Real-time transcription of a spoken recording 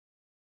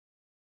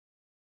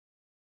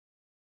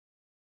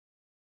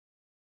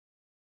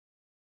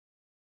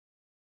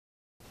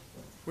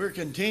We're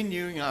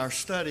continuing our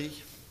study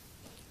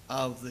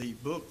of the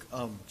book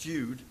of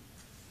Jude.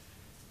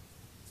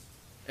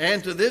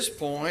 And to this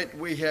point,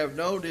 we have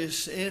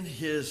noticed in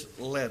his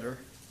letter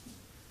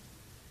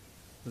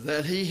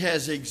that he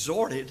has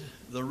exhorted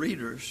the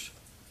readers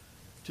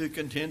to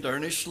contend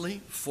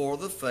earnestly for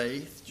the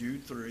faith,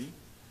 Jude 3,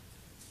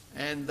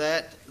 and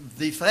that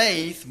the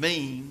faith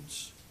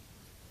means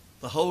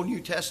the whole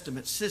New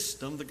Testament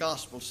system, the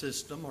gospel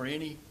system, or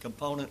any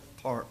component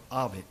part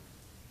of it.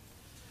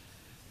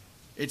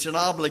 It's an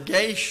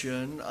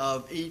obligation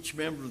of each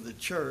member of the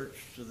church,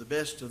 to the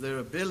best of their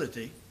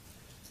ability,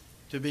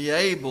 to be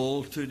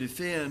able to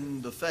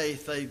defend the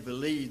faith they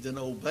believed and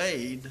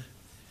obeyed,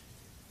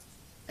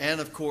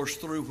 and of course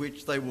through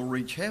which they will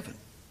reach heaven.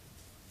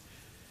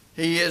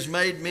 He has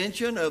made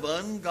mention of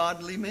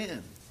ungodly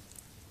men.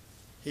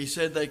 He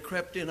said they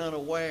crept in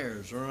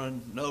unawares or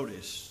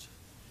unnoticed.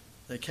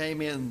 They came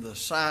in the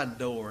side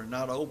door and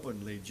not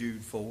openly,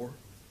 Jude 4.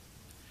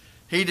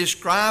 He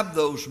described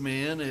those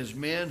men as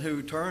men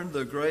who turned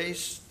the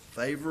grace,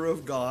 favor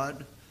of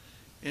God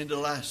into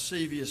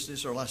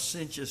lasciviousness or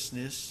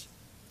licentiousness,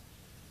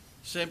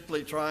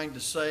 simply trying to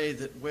say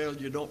that, well,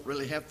 you don't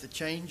really have to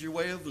change your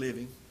way of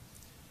living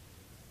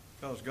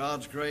because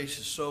God's grace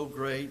is so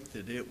great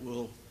that it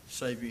will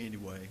save you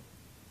anyway.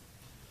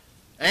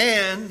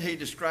 And he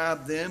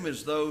described them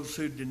as those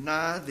who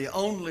deny the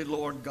only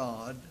Lord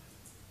God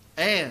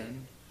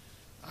and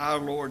our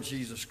Lord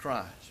Jesus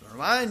Christ. I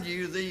remind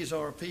you, these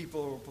are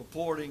people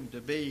purporting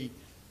to be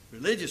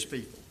religious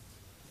people.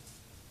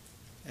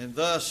 And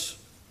thus,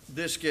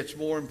 this gets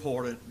more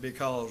important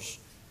because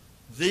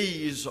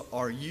these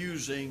are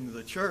using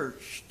the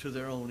church to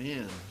their own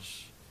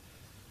ends.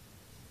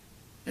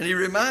 And he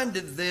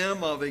reminded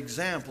them of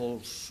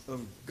examples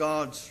of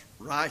God's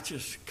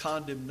righteous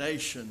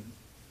condemnation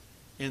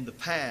in the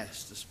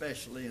past,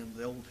 especially in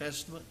the Old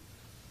Testament.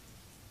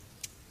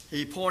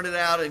 He pointed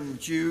out in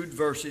Jude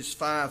verses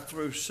 5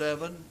 through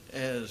 7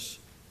 as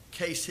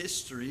case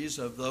histories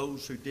of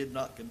those who did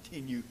not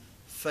continue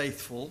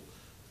faithful,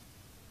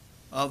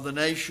 of the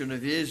nation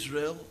of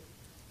Israel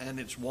and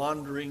its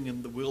wandering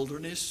in the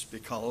wilderness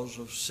because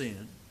of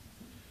sin.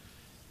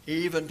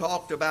 He even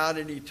talked about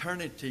in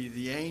eternity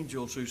the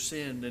angels who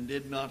sinned and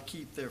did not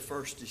keep their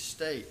first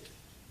estate.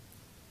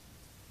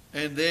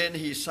 And then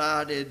he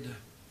cited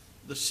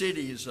the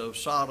cities of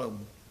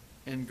Sodom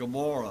and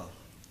Gomorrah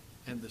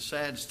and the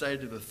sad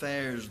state of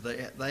affairs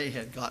they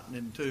had gotten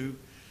into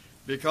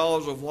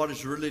because of what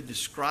is really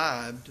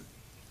described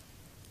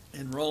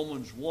in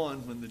Romans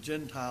 1 when the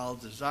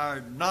Gentiles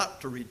desired not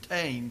to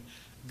retain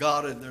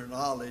God in their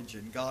knowledge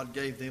and God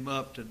gave them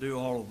up to do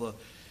all of the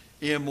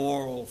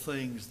immoral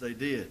things they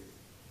did.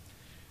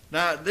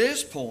 Now at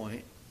this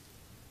point,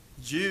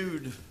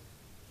 Jude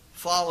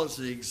follows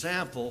the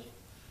example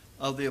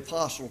of the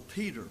Apostle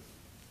Peter.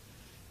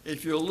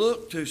 If you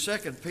look to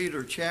 2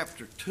 Peter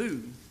chapter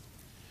 2,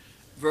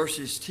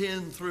 verses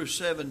 10 through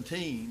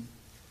 17,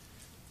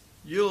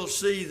 you'll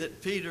see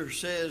that Peter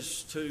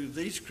says to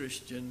these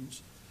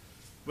Christians,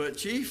 but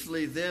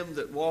chiefly them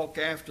that walk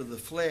after the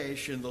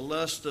flesh in the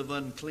lust of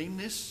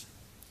uncleanness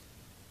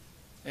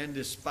and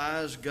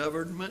despise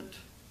government,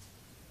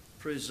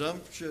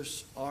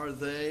 presumptuous are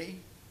they,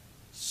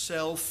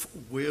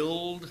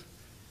 self-willed.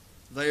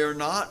 They are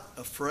not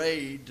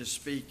afraid to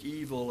speak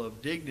evil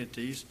of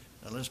dignities.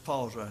 Now let's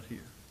pause right here.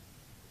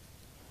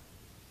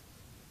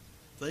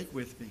 Think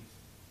with me.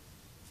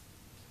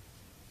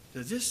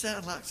 Does this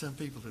sound like some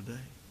people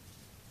today?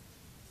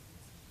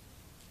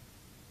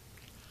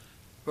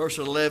 Verse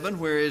 11,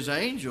 whereas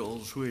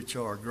angels, which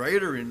are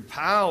greater in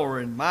power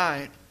and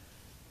might,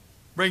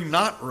 bring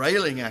not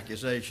railing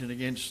accusation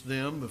against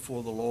them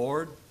before the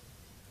Lord,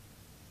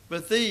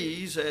 but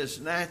these, as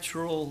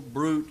natural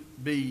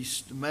brute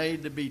beasts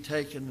made to be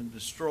taken and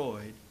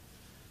destroyed,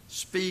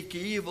 speak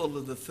evil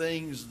of the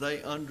things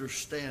they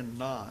understand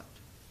not,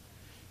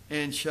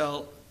 and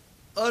shall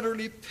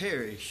utterly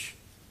perish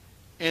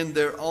in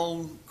their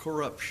own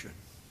corruption,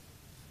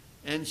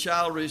 and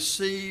shall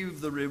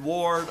receive the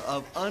reward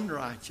of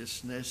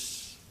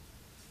unrighteousness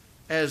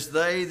as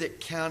they that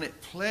count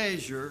it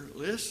pleasure,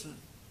 listen,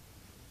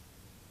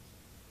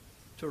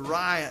 to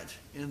riot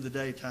in the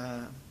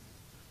daytime.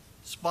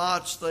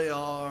 Spots they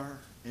are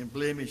and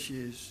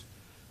blemishes,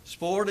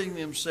 sporting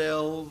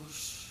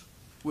themselves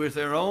with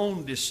their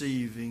own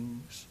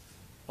deceivings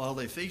while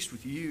they feast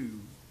with you,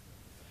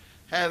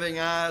 having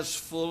eyes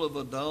full of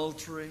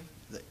adultery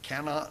that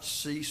cannot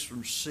cease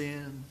from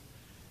sin,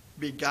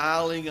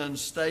 beguiling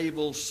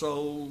unstable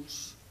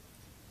souls,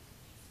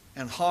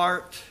 and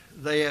heart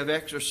they have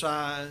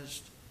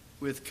exercised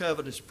with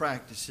covetous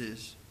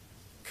practices,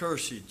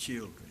 cursed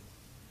children,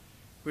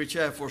 which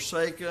have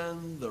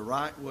forsaken the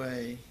right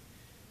way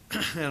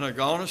and are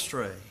gone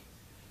astray,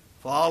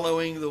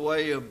 following the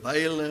way of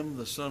Balaam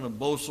the son of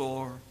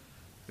Bosor,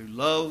 who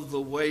loved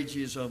the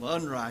wages of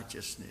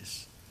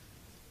unrighteousness,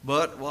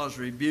 but was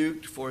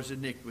rebuked for his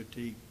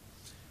iniquity.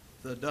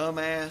 The dumb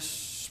ass,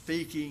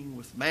 speaking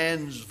with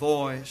man's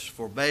voice,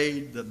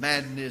 forbade the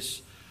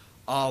madness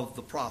of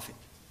the prophet.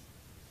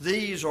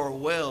 These are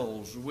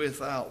wells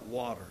without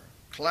water,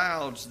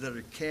 clouds that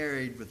are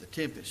carried with the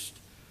tempest,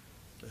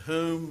 to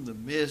whom the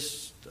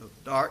mist of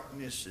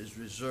darkness is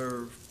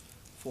reserved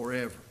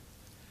forever.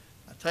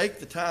 I take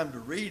the time to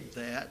read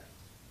that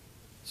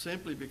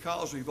simply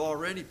because we've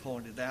already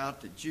pointed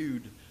out that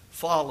Jude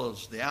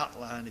follows the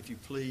outline, if you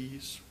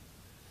please,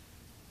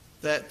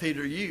 that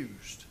Peter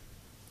used.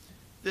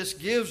 This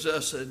gives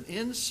us an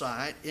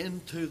insight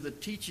into the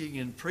teaching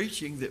and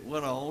preaching that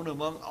went on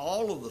among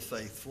all of the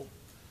faithful,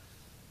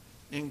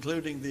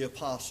 including the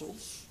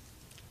apostles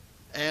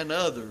and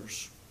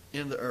others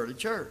in the early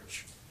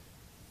church.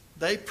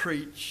 They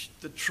preached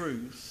the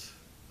truth,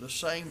 the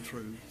same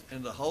truth,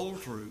 and the whole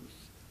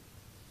truth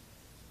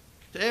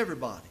to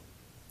everybody.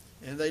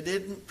 And they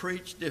didn't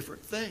preach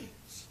different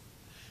things.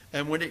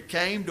 And when it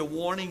came to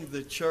warning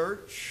the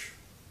church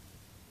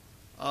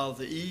of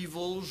the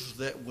evils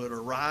that would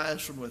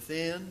arise from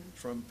within,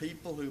 from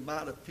people who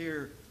might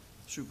appear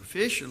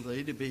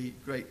superficially to be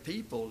great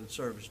people in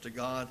service to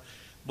God,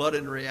 but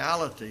in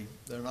reality,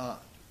 they're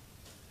not.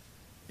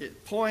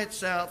 It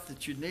points out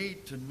that you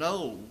need to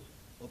know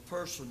a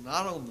person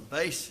not on the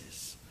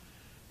basis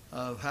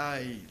of how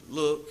he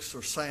looks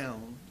or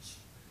sounds,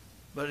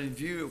 but in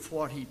view of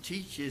what he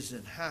teaches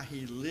and how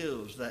he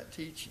lives that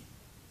teaching.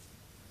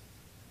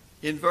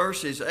 In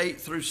verses 8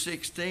 through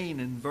 16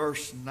 and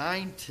verse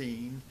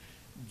 19,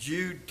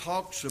 Jude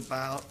talks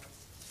about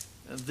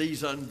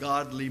these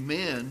ungodly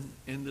men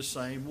in the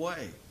same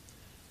way.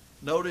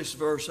 Notice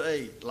verse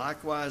 8.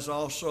 Likewise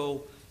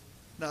also,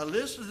 now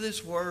listen to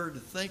this word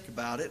and think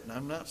about it, and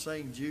I'm not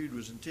saying Jude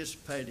was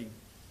anticipating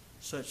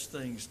such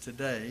things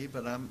today,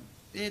 but I'm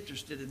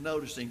interested in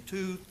noticing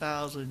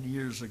 2,000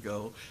 years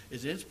ago,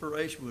 his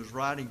inspiration was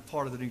writing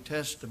part of the New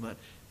Testament,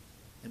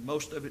 and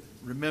most of it,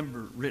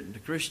 remember, written to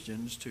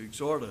Christians to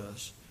exhort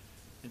us.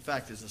 In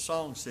fact, as the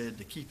song said,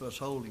 to keep us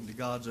holding to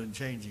God's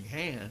unchanging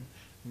hand,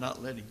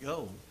 not letting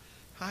go.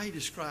 How he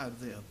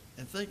described them.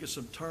 And think of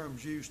some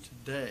terms used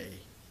today.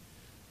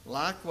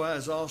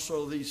 Likewise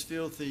also these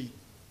filthy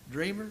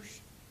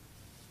dreamers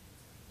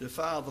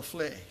defile the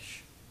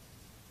flesh,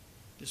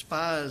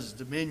 despise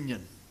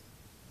dominion,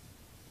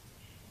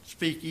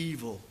 speak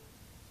evil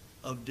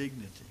of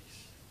dignities.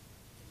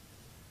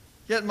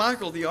 Yet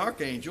Michael the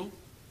archangel,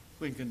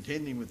 when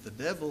contending with the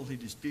devil, he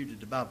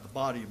disputed about the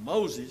body of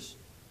Moses,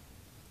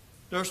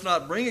 durst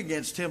not bring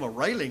against him a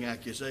railing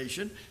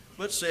accusation,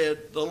 but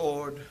said, the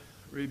Lord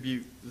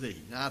rebuke thee.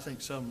 Now I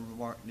think some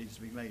remark needs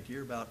to be made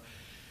here about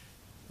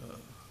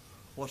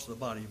what's the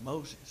body of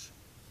Moses.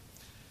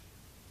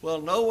 Well,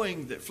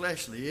 knowing that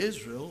fleshly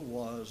Israel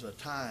was a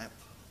type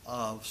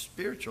of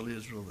spiritual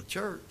Israel, the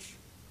church,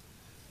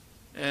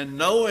 and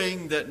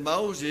knowing that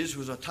Moses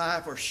was a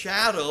type or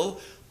shadow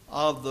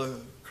of the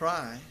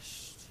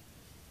Christ,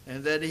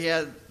 and that he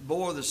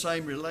bore the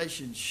same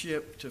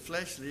relationship to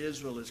fleshly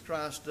Israel as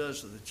Christ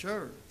does to the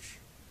church,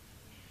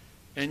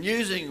 and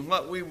using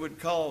what we would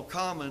call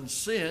common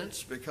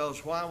sense,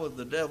 because why would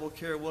the devil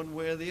care one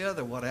way or the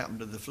other what happened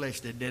to the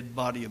fleshly dead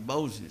body of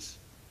Moses?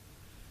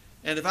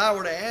 And if I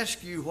were to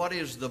ask you what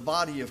is the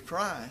body of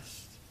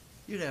Christ,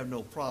 you'd have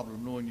no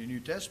problem knowing your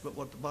New Testament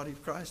what the body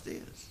of Christ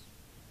is.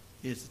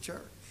 It's the church.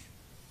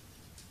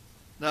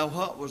 Now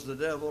what was the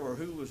devil, or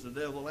who was the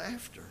devil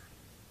after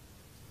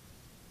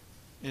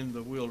in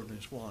the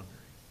wilderness wandering?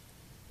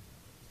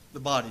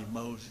 The body of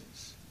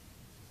Moses.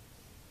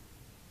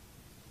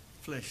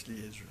 Fleshly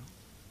Israel.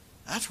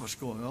 That's what's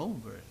going on,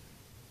 brethren.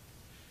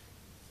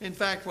 In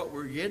fact, what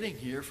we're getting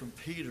here from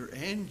Peter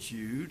and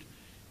Jude,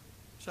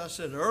 as I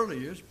said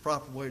earlier, is a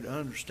proper way to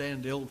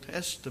understand the Old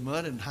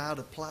Testament and how it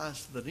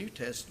applies to the New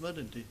Testament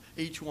and to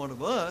each one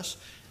of us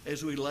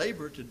as we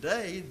labor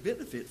today and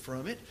benefit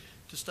from it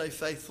to stay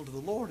faithful to the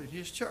Lord and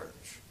His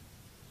church.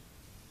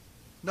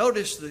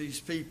 Notice these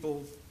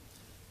people,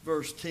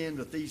 verse 10,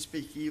 that these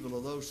speak evil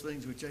of those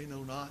things which they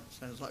know not.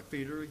 Sounds like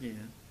Peter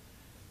again.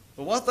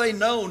 But what they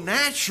know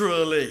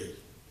naturally.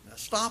 Now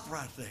stop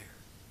right there.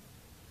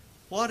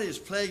 What is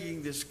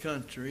plaguing this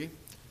country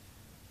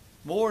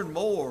more and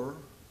more,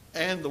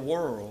 and the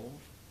world,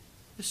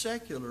 is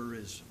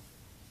secularism.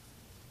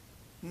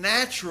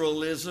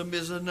 Naturalism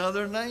is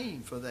another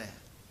name for that.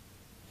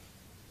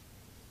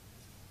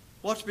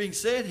 What's being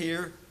said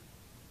here,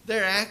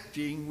 they're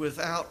acting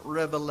without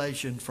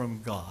revelation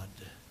from God.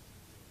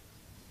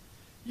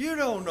 You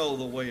don't know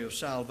the way of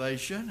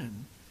salvation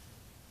and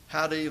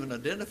how to even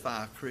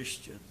identify a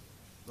Christian,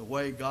 the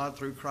way God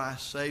through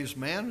Christ saves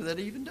man, or that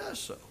He even does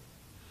so.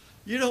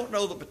 You don't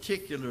know the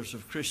particulars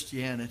of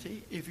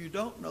Christianity if you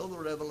don't know the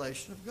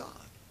revelation of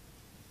God.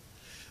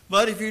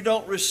 But if you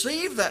don't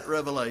receive that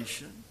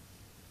revelation,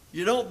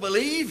 you don't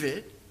believe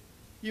it,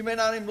 you may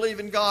not even believe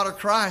in God or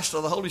Christ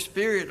or the Holy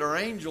Spirit or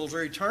angels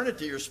or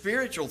eternity or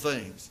spiritual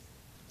things,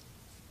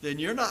 then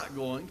you're not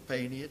going to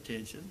pay any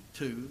attention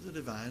to the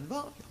divine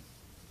volume.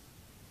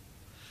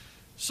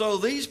 So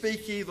these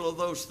speak evil of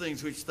those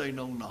things which they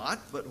know not,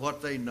 but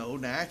what they know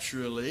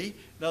naturally.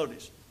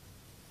 Notice,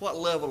 what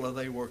level are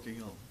they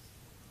working on?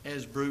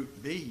 As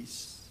brute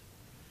beasts.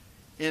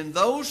 In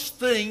those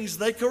things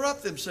they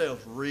corrupt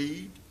themselves.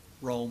 Read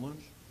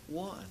Romans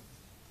one.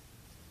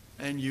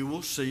 And you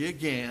will see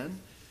again,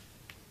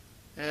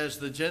 as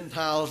the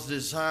Gentiles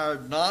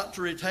desired not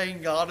to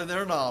retain God in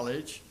their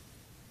knowledge,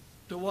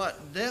 to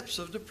what depths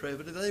of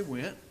depravity they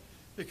went,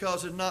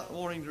 because in not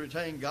wanting to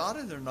retain God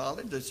in their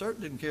knowledge, they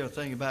certainly didn't care a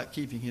thing about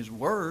keeping His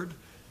word,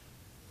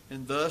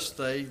 and thus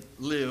they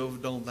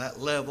lived on that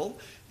level.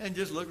 And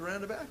just look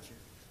around about you.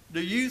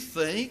 Do you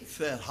think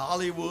that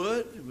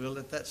Hollywood, we'll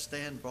let that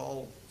stand for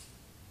all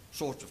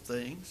sorts of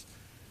things,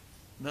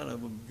 none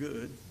of them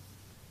good,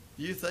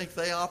 do you think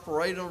they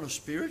operate on a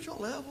spiritual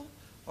level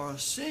or a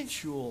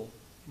sensual,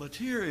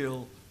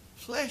 material,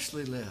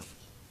 fleshly level?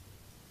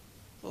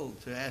 Well,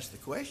 to ask the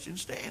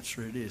questions, to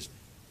answer it, isn't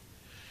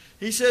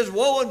it? He says,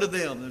 woe unto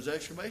them. There's an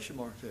exclamation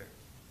mark there.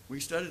 We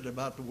studied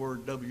about the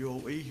word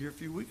W-O-E here a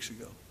few weeks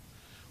ago.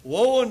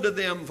 Woe unto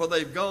them, for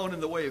they've gone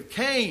in the way of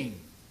Cain.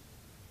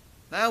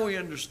 Now we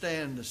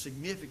understand the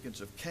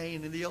significance of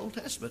Cain in the Old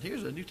Testament.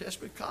 Here's a New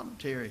Testament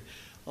commentary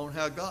on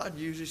how God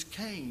uses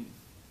Cain.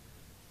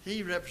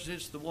 He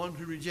represents the one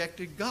who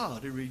rejected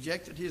God, who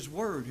rejected His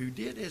word, who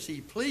did as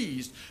he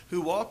pleased,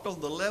 who walked on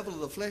the level of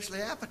the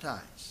fleshly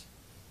appetites,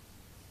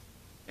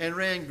 and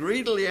ran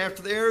greedily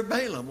after the heir of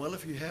Balaam. Well,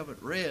 if you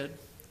haven't read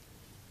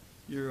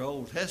your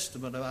Old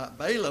Testament about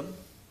Balaam,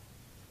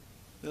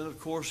 then of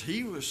course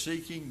he was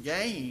seeking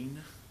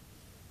gain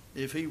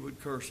if he would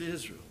curse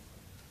Israel.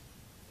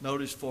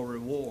 Notice, for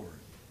reward.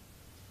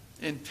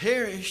 And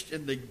perished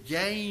in the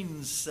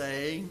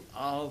gainsaying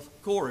of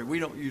Korah. We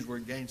don't use the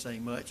word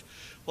gainsaying much.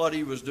 What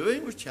he was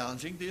doing was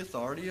challenging the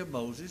authority of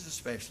Moses,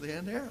 especially,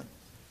 and Aaron.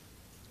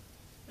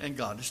 And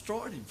God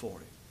destroyed him for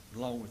it,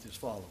 along with his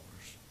followers.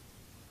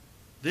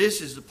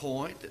 This is the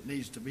point that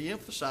needs to be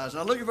emphasized.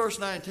 Now look at verse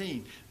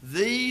 19.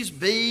 These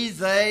be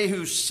they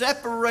who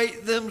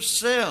separate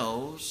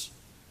themselves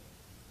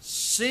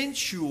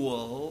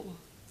sensual,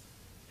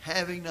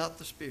 having not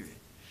the Spirit.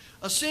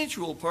 A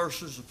sensual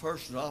person is a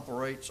person who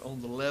operates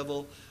on the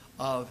level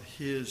of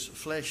his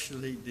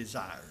fleshly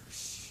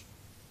desires,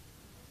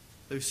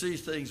 who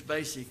sees things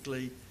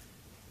basically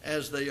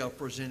as they are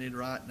presented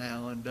right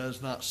now and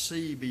does not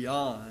see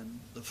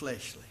beyond the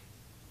fleshly.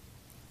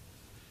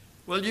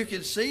 Well, you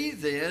can see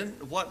then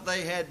what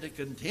they had to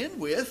contend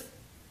with,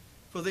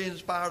 for the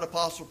inspired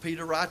apostle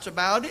Peter writes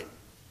about it.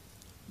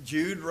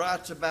 Jude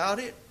writes about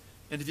it.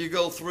 And if you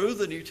go through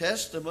the New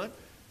Testament,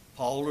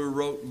 Paul, who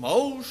wrote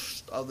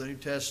most of the New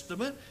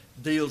Testament,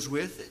 deals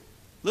with it.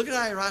 Look at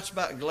how he writes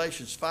about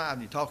Galatians 5,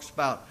 and he talks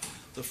about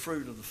the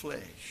fruit of the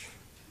flesh.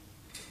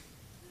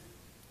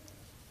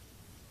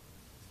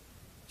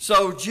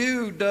 So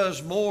Jude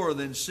does more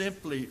than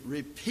simply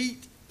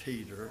repeat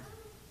Peter.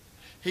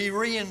 He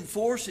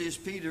reinforces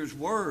Peter's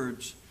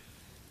words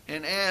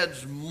and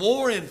adds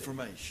more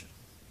information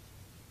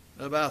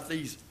about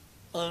these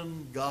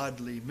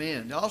ungodly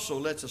men. He also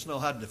lets us know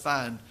how to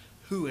define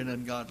who an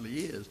ungodly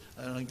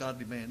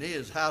man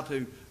is, how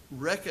to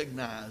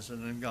recognize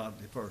an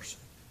ungodly person.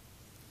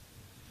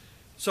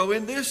 So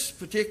in this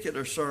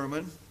particular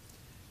sermon,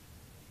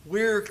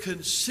 we're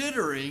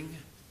considering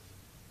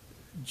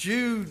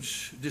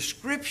Jude's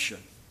description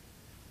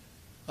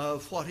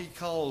of what he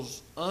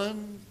calls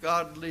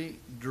ungodly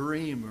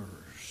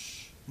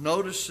dreamers,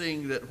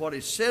 noticing that what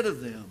is said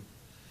of them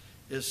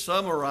is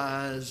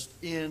summarized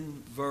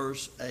in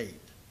verse 8.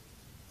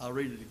 I'll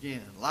read it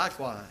again.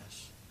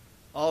 Likewise,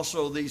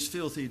 also these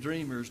filthy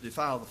dreamers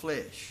defile the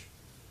flesh,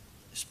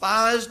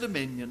 despise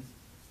dominion,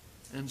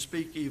 and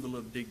speak evil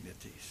of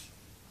dignities.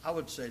 I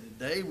would say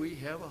today we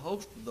have a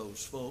host of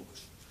those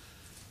folks.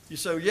 You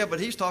say, yeah, but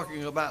he's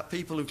talking about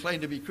people who claim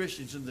to be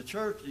Christians in the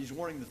church. He's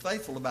warning the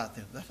faithful about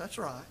them. That's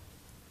right.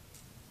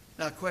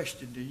 Now,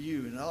 question to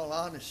you, in all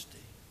honesty,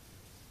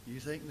 do you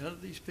think none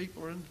of these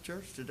people are in the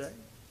church today?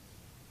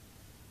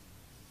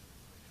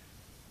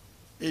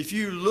 If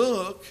you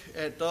look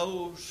at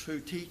those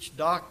who teach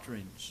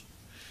doctrines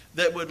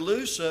that would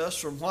loose us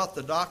from what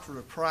the doctrine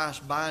of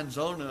Christ binds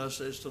on us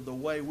as to the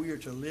way we are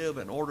to live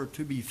in order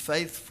to be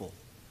faithful,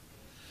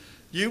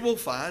 you will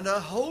find a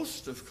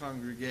host of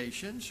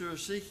congregations who are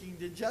seeking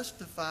to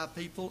justify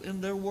people in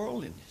their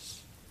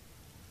worldliness.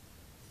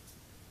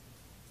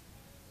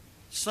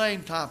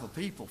 Same type of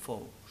people,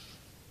 folks.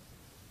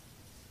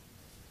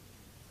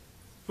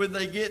 When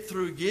they get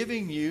through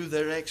giving you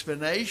their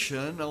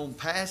explanation on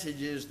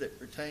passages that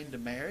pertain to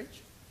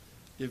marriage,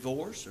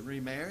 divorce, and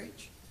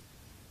remarriage,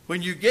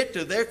 when you get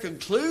to their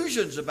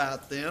conclusions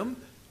about them,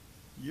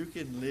 you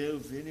can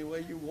live any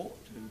way you want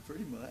to,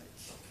 pretty much,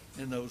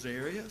 in those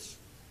areas.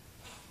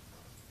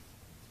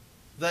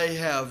 They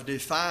have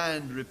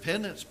defined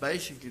repentance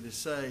basically to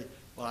say,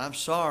 well, I'm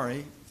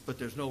sorry, but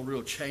there's no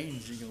real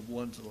changing of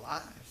one's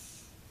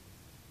life.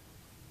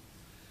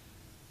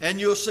 And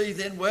you'll see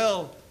then,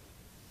 well,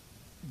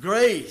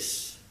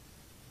 grace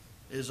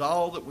is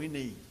all that we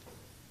need.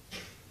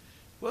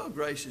 Well,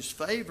 grace is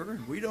favor.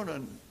 We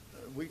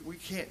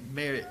can't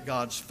merit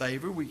God's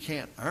favor. We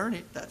can't earn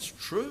it. That's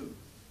true.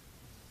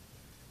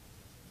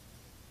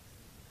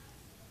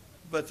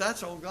 But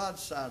that's on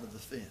God's side of the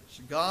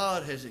fence.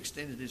 God has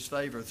extended His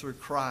favor through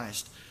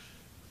Christ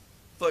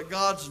But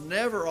God's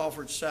never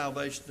offered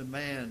salvation to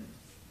man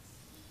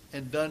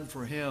and done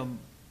for him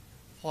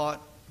what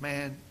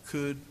man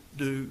could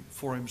do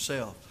for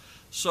himself.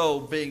 So,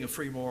 being a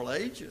free moral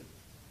agent,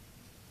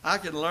 I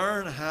can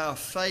learn how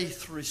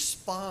faith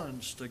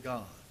responds to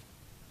God.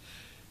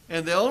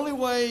 And the only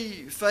way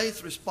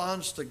faith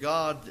responds to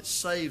God that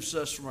saves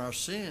us from our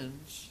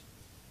sins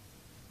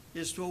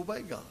is to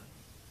obey God.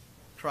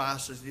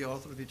 Christ is the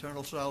author of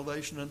eternal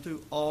salvation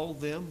unto all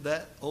them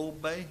that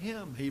obey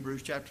him.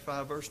 Hebrews chapter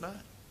 5, verse 9.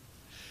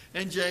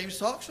 And James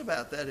talks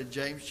about that in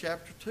James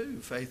chapter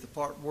 2. Faith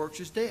apart from works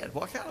is dead.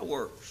 What kind of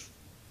works?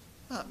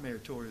 Not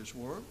meritorious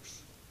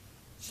works.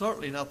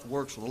 Certainly not the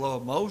works of the law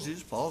of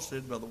Moses. Paul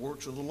said, by the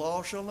works of the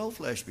law shall no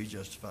flesh be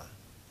justified.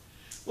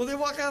 Well, then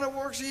what kind of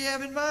works do you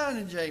have in mind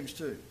in James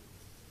 2?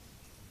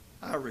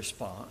 Our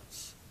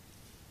response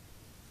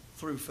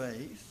through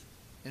faith.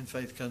 And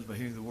faith comes by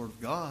hearing the word of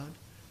God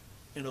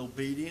in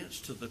obedience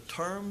to the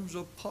terms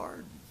of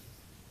pardon.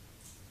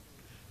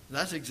 And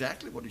that's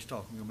exactly what he's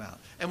talking about.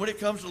 And when it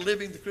comes to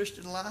living the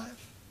Christian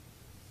life,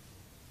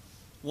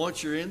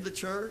 once you're in the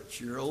church,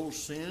 your old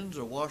sins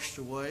are washed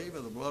away by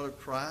the blood of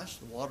Christ,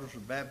 the waters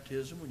of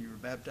baptism when you were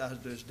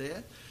baptized to his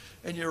death,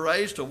 and you're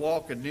raised to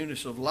walk in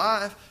newness of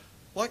life.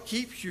 What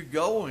keeps you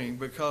going?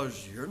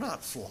 Because you're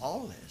not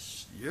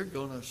flawless. You're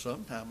going to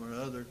sometime or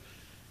another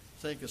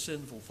think a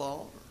sinful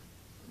thought,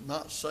 or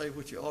not say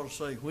what you ought to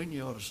say when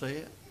you ought to say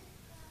it,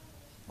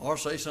 or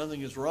say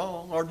something that's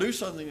wrong, or do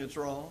something that's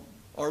wrong,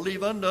 or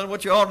leave undone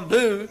what you ought to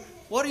do.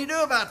 What do you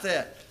do about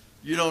that?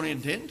 You don't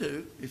intend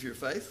to if you're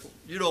faithful.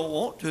 You don't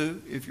want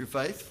to if you're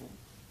faithful.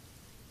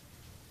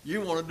 You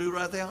want to do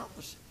right the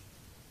opposite.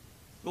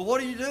 But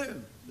what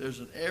do? There's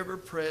an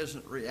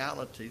ever-present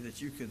reality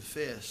that you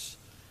confess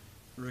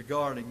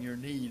regarding your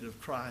need of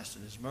Christ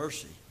and his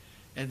mercy.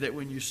 And that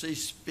when you see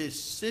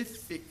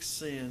specific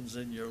sins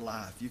in your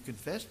life, you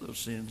confess those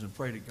sins and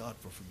pray to God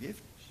for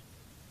forgiveness.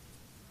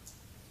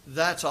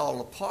 That's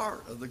all a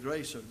part of the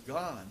grace of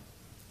God.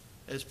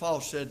 As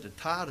Paul said to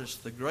Titus,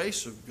 the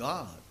grace of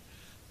God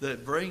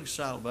that brings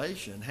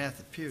salvation hath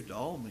appeared to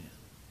all men,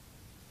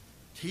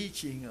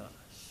 teaching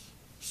us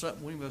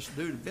something we must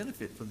do to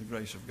benefit from the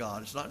grace of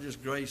God. It's not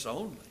just grace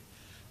only.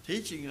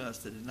 Teaching us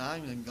that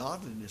denying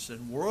ungodliness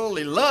and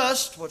worldly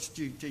lust, what's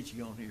Jude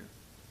teaching on here?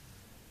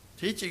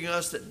 Teaching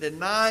us that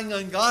denying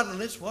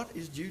ungodliness, what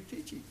is Jude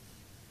teaching?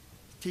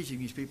 Teaching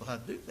these people how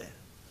to do that.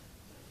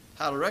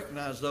 How to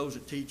recognize those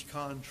that teach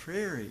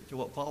contrary to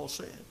what Paul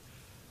said.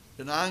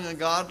 Denying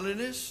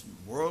ungodliness,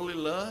 worldly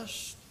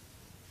lust,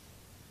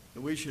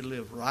 that we should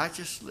live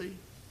righteously,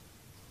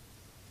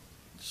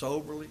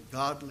 soberly,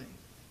 godly,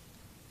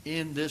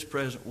 in this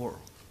present world.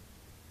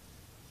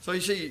 So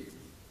you see,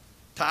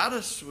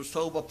 Titus was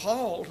told by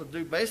Paul to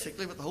do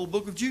basically what the whole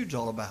book of Jude's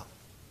all about.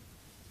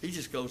 He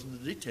just goes into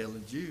detail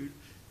in Jude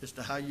as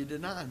to how you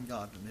deny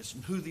ungodliness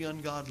and who the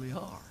ungodly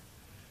are,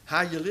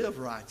 how you live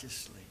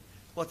righteously,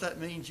 what that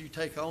means you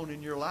take on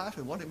in your life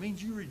and what it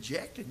means you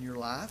reject in your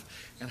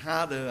life, and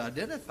how to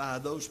identify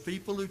those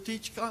people who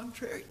teach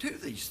contrary to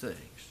these things.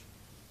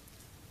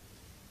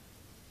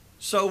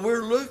 So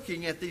we're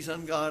looking at these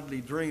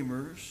ungodly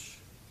dreamers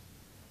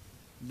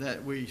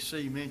that we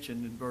see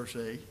mentioned in verse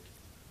 8.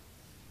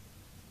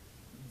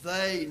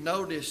 They,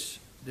 notice,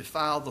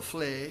 defile the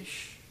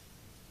flesh.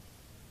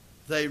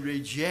 They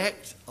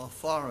reject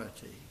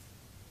authority.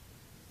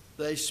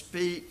 They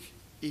speak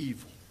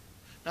evil.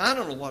 Now, I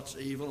don't know what's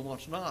evil and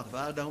what's not if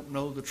I don't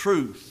know the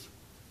truth.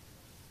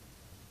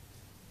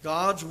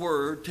 God's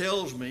word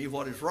tells me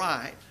what is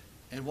right,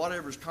 and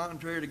whatever is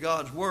contrary to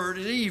God's word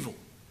is evil.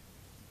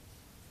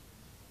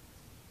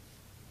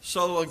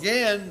 So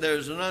again,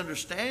 there's an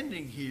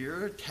understanding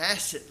here,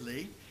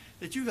 tacitly,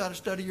 that you've got to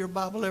study your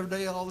Bible every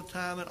day, all the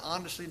time, and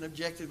honestly and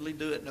objectively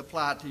do it and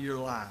apply it to your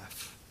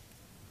life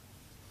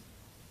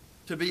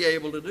to be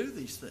able to do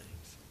these things.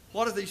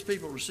 What if these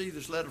people received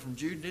this letter from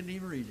Jude and didn't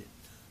even read it?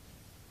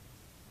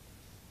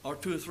 Or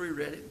two or three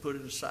read it and put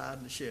it aside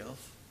on the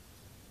shelf?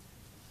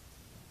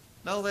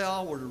 No, they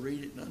all were to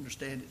read it and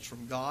understand it's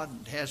from God,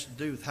 and it has to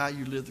do with how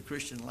you live the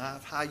Christian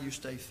life, how you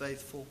stay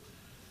faithful,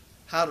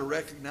 how to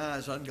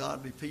recognize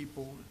ungodly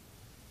people,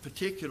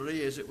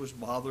 particularly as it was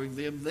bothering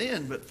them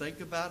then. But think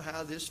about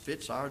how this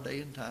fits our day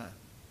and time.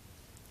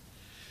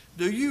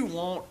 Do you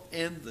want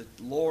in the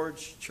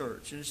Lord's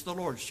church, and it's the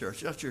Lord's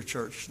church, that's your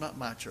church, it's not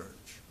my church.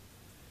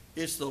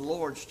 It's the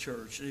Lord's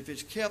church. And if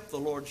it's kept the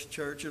Lord's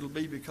church, it'll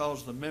be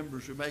because the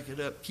members who make it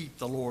up keep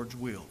the Lord's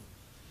will.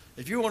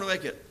 If you want to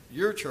make it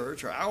your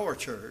church or our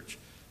church,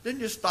 then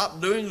just stop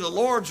doing the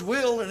Lord's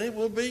will, and it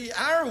will be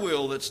our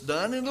will that's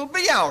done, and it'll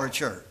be our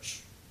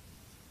church.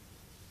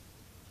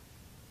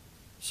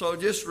 So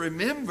just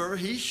remember,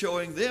 he's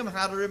showing them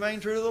how to remain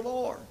true to the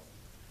Lord,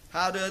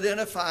 how to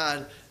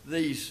identify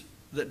these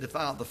that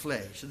defile the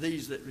flesh,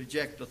 these that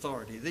reject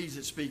authority, these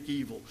that speak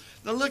evil.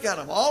 Now look at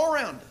them all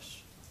around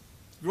us,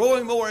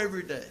 growing more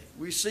every day.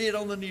 We see it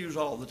on the news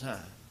all the time.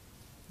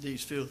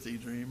 These filthy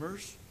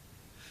dreamers.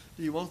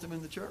 Do you want them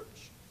in the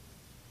church?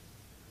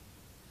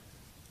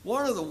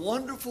 One of the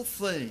wonderful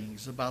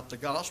things about the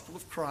gospel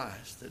of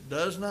Christ that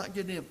does not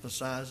get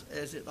emphasized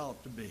as it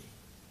ought to be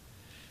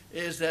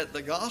is that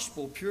the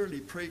gospel purely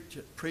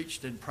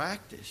preached and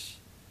practiced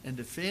and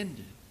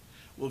defended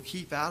will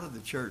keep out of the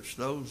church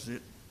those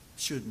that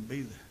shouldn't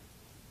be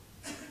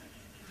there.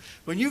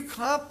 When you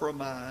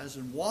compromise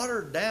and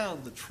water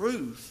down the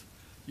truth,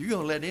 you're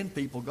going to let in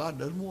people God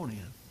doesn't want in.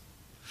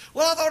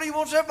 Well, I thought he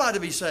wants everybody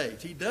to be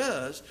saved. He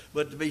does,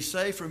 but to be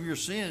saved from your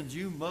sins,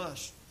 you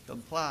must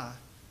comply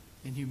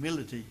in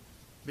humility,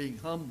 being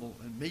humble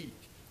and meek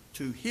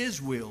to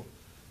his will,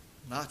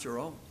 not your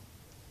own.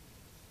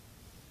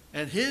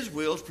 And his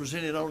will is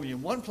presented only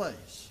in one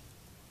place,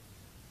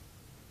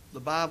 the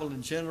Bible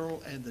in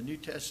general and the New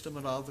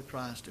Testament of the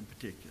Christ in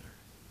particular.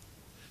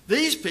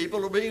 These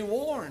people are being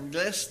warned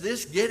lest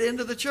this get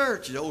into the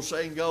church. The old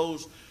saying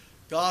goes,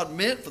 God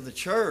meant for the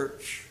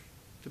church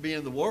to be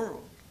in the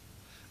world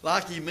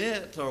like he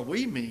meant, or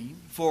we mean,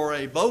 for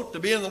a boat to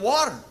be in the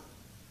water.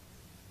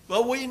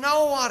 But we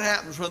know what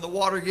happens when the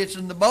water gets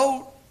in the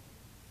boat.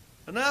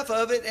 Enough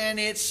of it and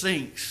it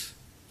sinks.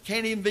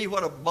 Can't even be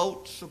what a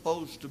boat's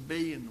supposed to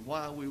be and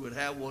why we would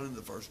have one in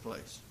the first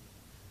place.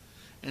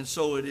 And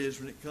so it is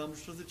when it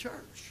comes to the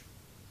church.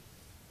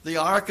 The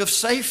ark of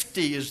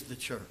safety is the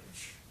church.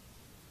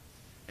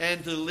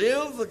 And to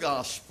live the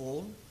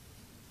gospel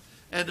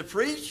and to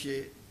preach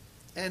it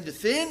and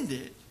defend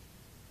it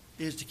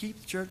is to keep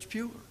the church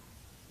pure.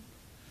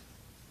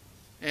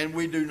 And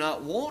we do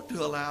not want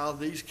to allow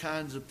these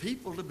kinds of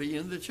people to be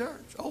in the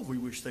church. Oh, we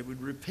wish they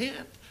would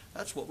repent.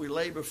 That's what we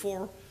lay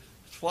before.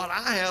 It's what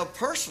I have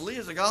personally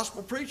as a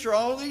gospel preacher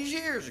all these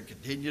years and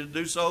continue to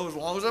do so as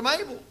long as I'm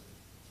able.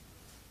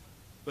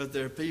 But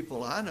there are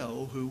people I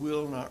know who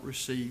will not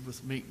receive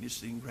with meekness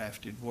the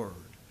engrafted word,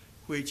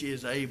 which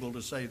is able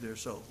to save their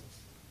souls.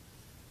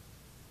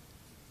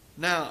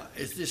 Now,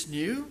 is this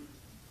new?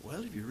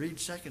 Well, if you read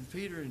 2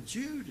 Peter and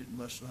Jude, it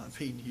must not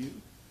be new.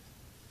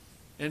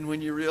 And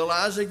when you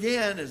realize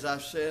again, as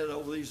I've said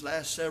over these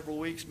last several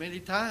weeks many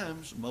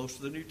times, most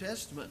of the New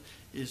Testament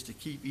is to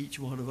keep each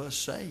one of us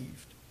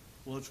saved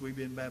once we've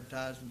been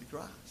baptized into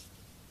Christ.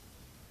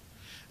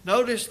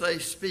 Notice they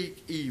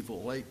speak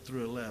evil, 8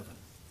 through 11.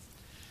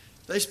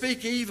 They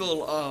speak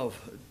evil of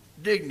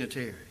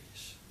dignitaries.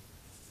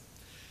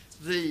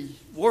 The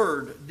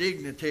word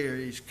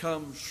dignitaries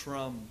comes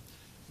from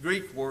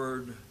Greek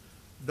word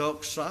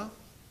doxa.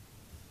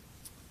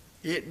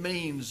 It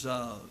means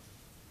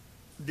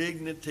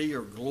dignity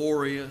or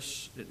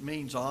glorious. It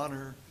means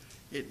honor.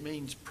 It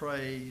means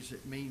praise.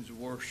 It means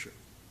worship.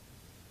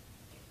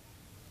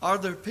 Are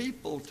there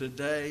people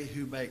today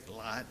who make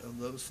light of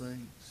those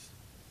things?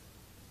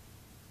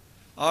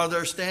 Are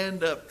there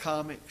stand-up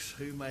comics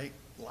who make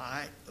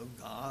light of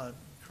God,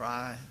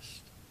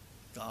 Christ,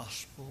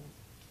 gospel,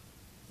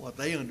 what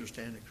they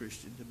understand a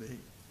Christian to be?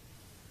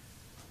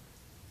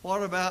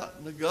 What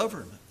about the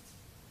government?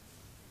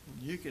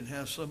 You can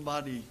have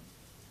somebody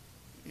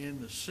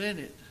in the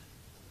Senate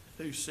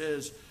who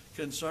says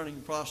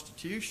concerning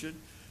prostitution,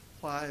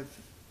 why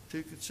if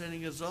two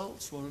consenting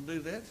adults want to do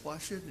that, why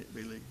shouldn't it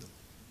be legal?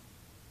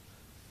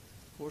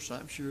 Of course,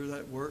 I'm sure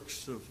that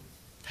works of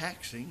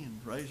taxing and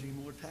raising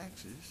more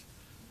taxes.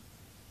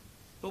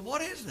 But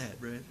what is that,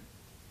 brethren?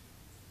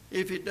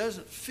 If it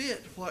doesn't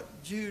fit what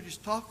Jude is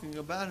talking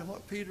about and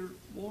what Peter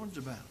warns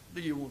about,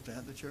 do you want to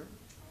have the church?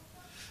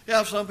 You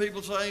have some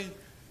people saying,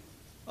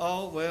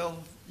 oh, well,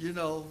 you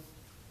know,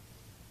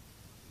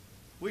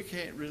 we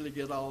can't really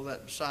get all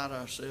that beside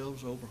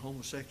ourselves over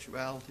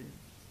homosexuality,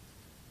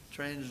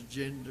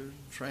 transgender,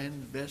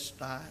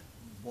 transvestite,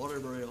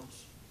 whatever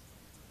else.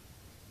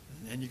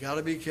 And you got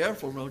to be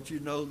careful, don't you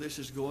know? This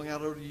is going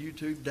out over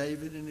YouTube,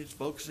 David, and it's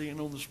focusing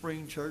on the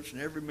Spring Church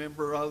and every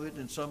member of it,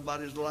 and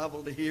somebody's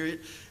liable to hear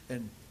it,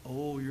 and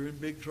oh, you're in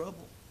big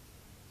trouble.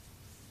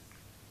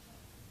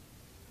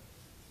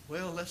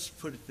 Well, let's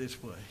put it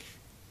this way.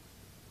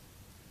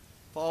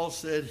 Paul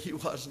said he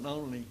wasn't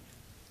only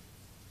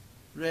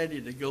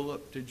ready to go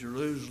up to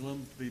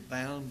Jerusalem to be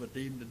bound, but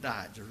even to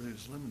die at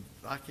Jerusalem.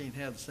 I can't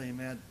have the same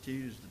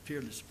attitude as the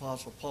peerless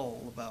Apostle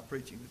Paul about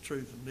preaching the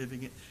truth and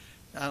living it.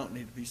 I don't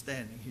need to be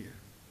standing here.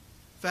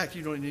 In fact,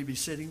 you don't need to be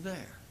sitting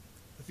there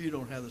if you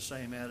don't have the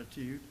same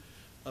attitude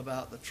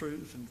about the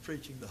truth and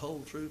preaching the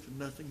whole truth and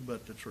nothing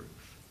but the truth.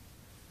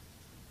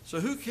 So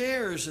who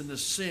cares in the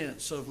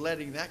sense of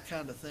letting that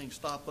kind of thing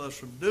stop us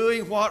from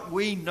doing what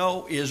we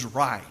know is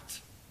right?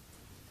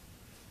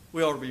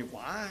 We ought to be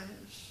wise.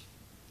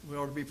 We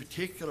ought to be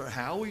particular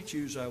how we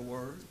choose our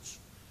words.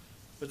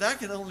 But that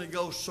can only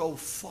go so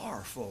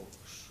far,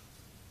 folks.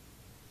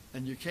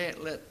 And you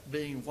can't let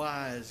being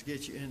wise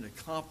get you into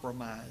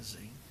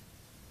compromising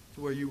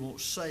to where you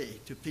won't say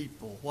to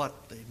people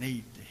what they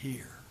need to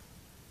hear.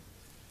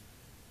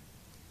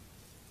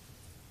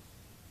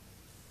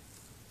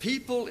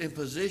 People in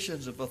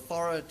positions of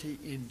authority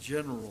in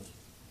general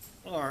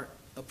aren't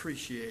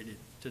appreciated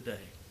today.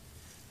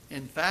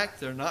 In fact,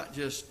 they're not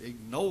just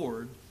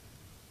ignored,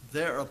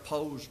 they're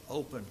opposed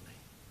openly.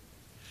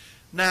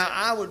 Now,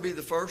 I would be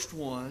the first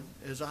one,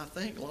 as I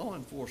think law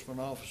enforcement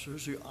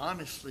officers who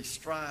honestly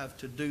strive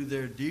to do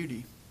their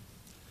duty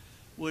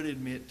would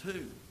admit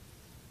too.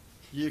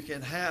 You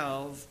can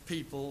have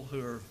people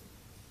who are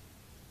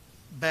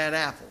bad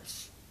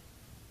apples.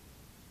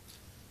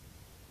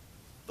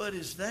 But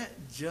is that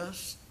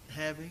just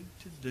having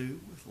to do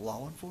with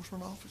law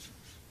enforcement officers?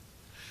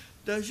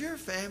 Does your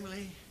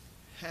family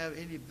have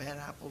any bad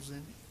apples in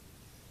it?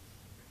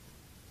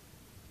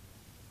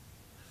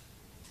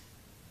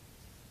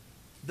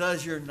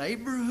 Does your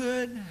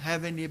neighborhood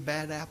have any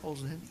bad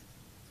apples in it?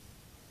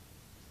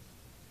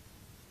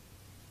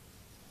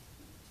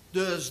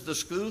 Does the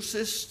school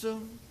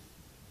system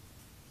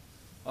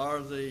or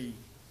the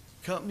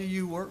company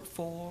you work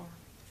for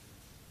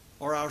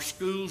or our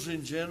schools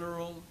in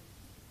general,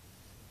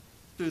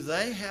 do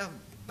they have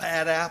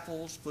bad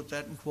apples, put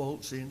that in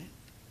quotes, in it?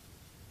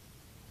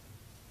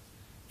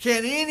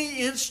 Can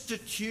any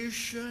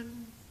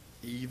institution,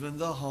 even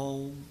the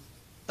home,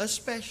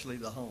 especially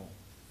the home,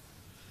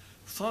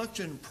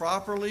 function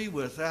properly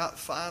without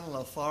final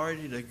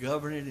authority to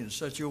govern it in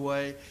such a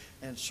way,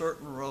 and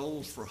certain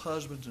roles for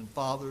husbands and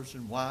fathers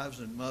and wives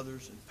and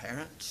mothers and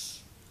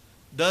parents?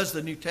 Does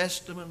the New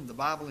Testament and the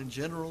Bible in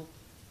general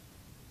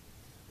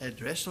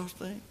address those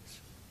things?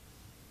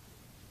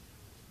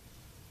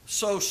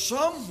 So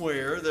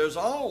somewhere there's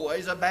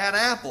always a bad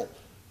apple.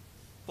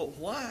 But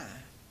why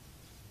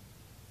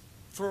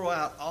throw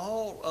out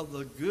all of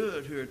the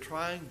good who are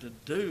trying to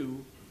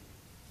do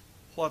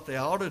what they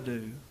ought to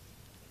do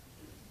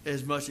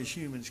as much as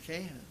humans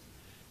can,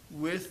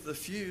 with the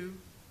few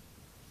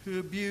who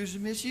abuse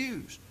and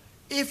misuse?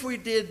 If we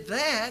did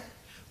that,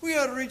 we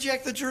ought to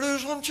reject the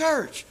Jerusalem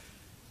church.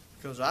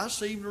 Because I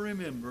seem to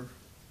remember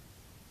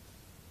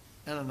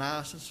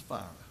Ananias and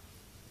Sapphira.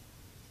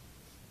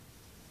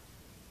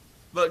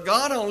 But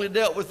God only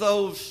dealt with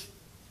those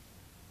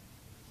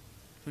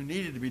who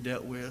needed to be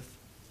dealt with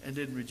and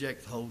didn't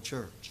reject the whole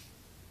church.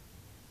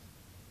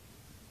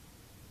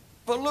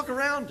 But look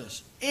around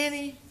us.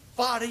 Any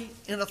body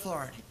in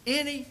authority,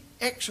 any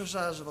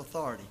exercise of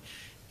authority,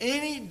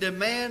 any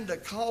demand to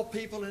call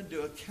people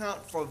into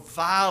account for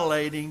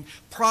violating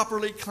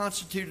properly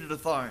constituted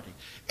authority,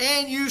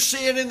 and you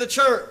see it in the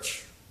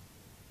church,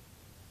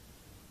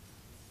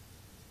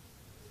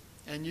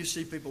 and you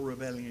see people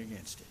rebelling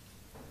against it.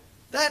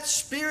 That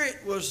spirit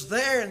was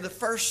there in the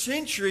first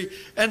century,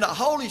 and the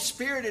Holy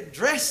Spirit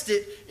addressed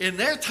it in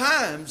their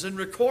times and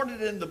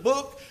recorded it in the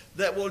book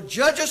that will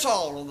judge us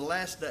all on the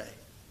last day.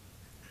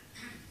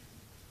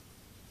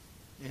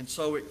 And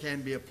so it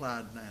can be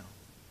applied now.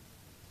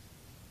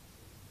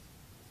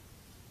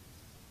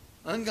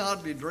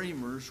 Ungodly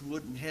dreamers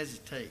wouldn't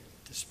hesitate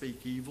to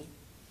speak evil.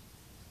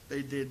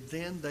 They did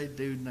then, they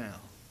do now.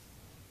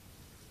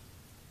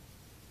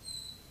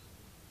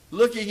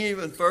 Looking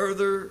even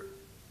further,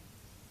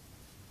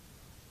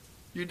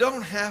 you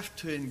don't have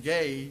to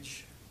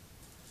engage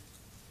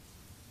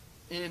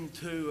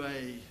into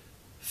a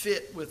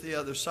fit with the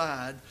other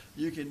side.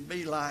 You can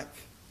be like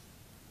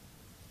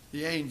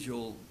the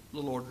angel, the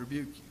Lord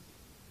rebuke you.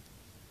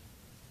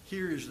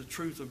 Here is the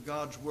truth of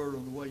God's word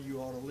on the way you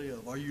ought to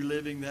live. Are you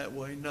living that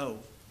way? No.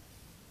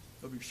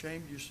 You'll be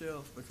ashamed of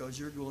yourself because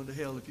you're going to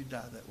hell if you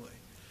die that way.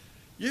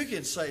 You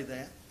can say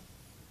that.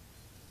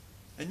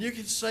 And you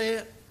can say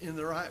it in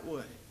the right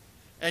way.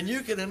 And you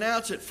can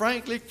announce it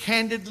frankly,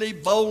 candidly,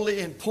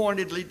 boldly, and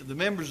pointedly to the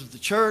members of the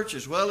church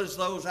as well as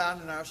those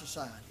out in our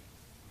society.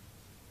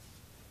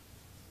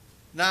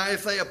 Now,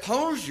 if they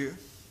oppose you,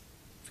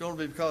 it's going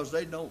to be because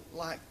they don't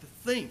like to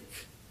think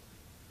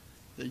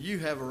that you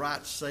have a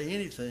right to say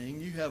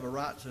anything. You have a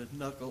right to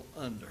knuckle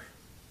under.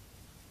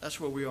 That's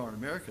where we are in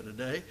America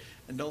today,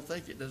 and don't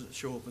think it doesn't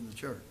show up in the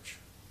church.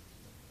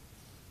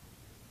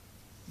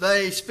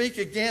 They speak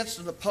against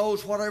and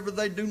oppose whatever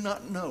they do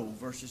not know,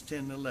 verses 10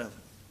 and 11.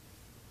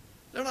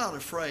 They're not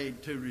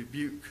afraid to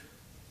rebuke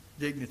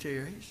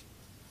dignitaries.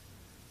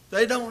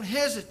 They don't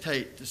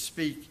hesitate to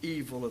speak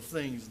evil of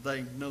things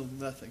they know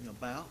nothing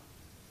about.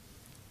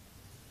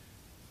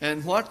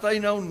 And what they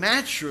know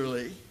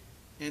naturally,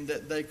 in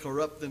that they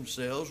corrupt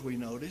themselves, we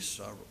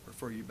notice, I'll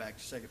refer you back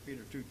to 2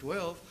 Peter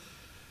 2:12,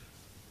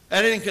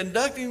 and in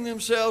conducting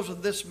themselves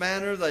in this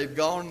manner, they've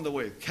gone the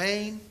way of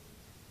Cain,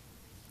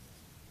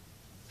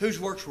 whose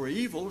works were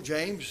evil.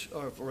 James,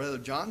 or rather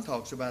John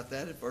talks about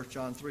that in 1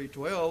 John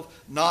 3:12,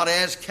 not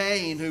as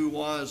Cain, who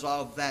was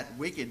of that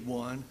wicked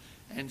one,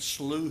 and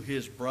slew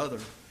his brother.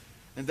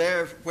 And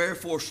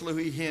wherefore slew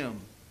he him?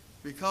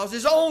 Because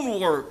his own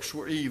works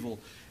were evil,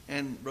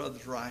 and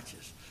brother's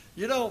righteous.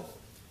 You know,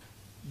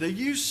 do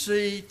you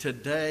see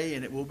today,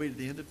 and it will be at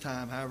the end of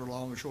time, however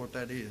long or short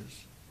that is,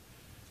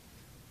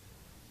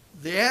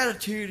 the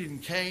attitude in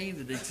Cain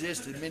that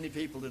exists in many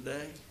people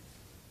today?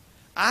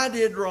 I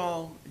did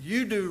wrong,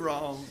 you do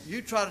wrong,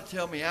 you try to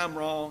tell me I'm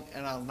wrong,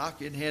 and I'll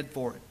knock you in the head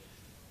for it.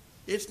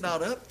 It's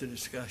not up to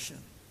discussion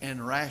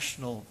and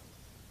rational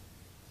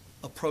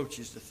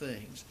approaches to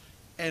things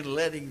and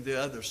letting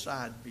the other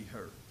side be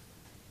heard.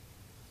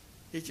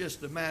 It's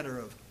just a matter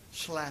of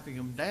slapping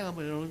them down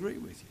when they don't agree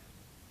with you.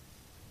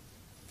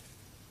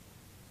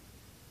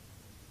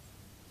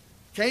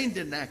 Cain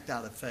didn't act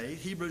out of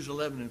faith. Hebrews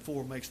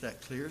 11:4 makes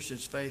that clear,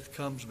 since faith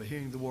comes by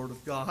hearing the word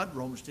of God,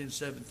 Romans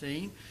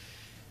 10:17.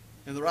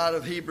 And the writer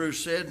of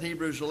Hebrews said in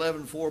Hebrews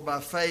 11:4,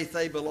 by faith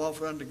Abel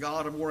offered unto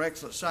God a more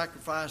excellent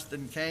sacrifice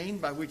than Cain,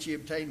 by which he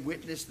obtained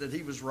witness that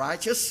he was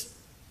righteous,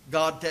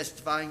 God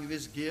testifying of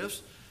his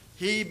gifts.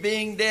 He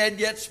being dead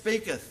yet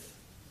speaketh.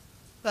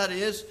 That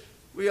is,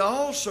 we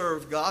all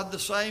serve God the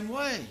same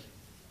way.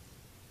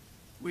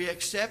 We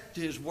accept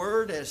his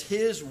word as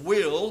his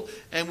will,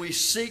 and we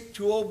seek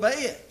to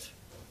obey it.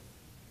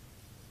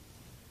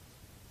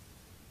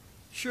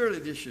 Surely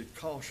this should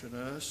caution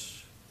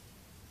us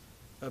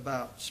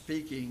about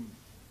speaking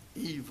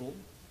evil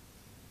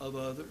of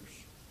others.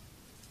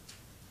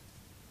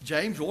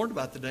 James warned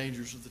about the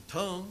dangers of the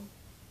tongue,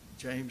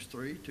 James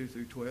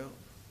 3:2-12.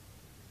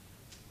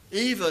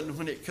 Even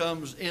when it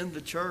comes in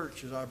the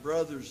church as our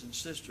brothers and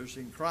sisters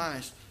in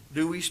Christ,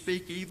 do we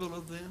speak evil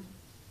of them?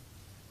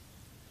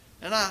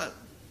 And I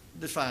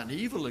define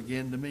evil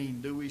again to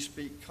mean, do we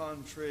speak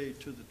contrary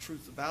to the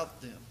truth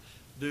about them?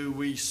 Do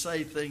we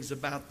say things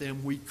about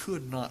them we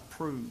could not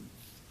prove?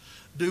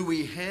 Do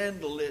we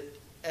handle it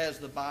as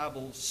the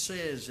Bible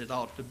says it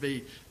ought to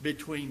be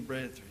between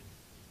brethren?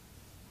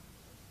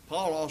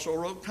 Paul also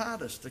wrote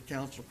Titus to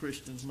counsel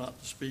Christians not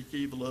to speak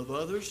evil of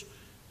others.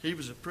 He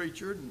was a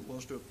preacher and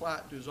was to apply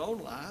it to his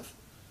own life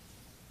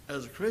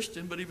as a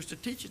Christian, but he was to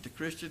teach it to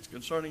Christians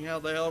concerning how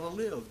they ought to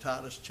live.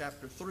 Titus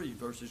chapter 3,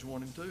 verses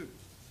 1 and 2.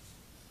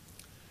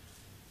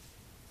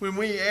 When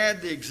we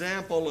add the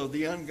example of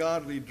the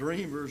ungodly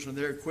dreamers and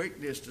their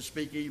quickness to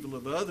speak evil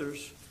of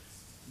others,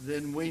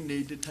 then we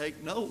need to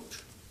take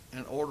note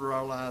and order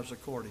our lives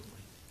accordingly.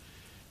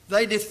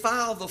 They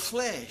defile the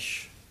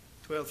flesh,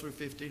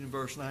 12-15 and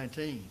verse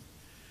 19.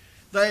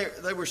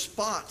 They were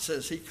spots,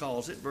 as he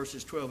calls it,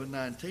 verses 12 and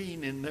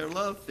 19, in their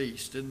love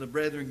feast, and the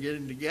brethren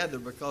getting together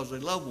because they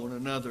love one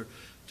another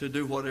to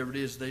do whatever it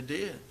is they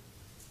did.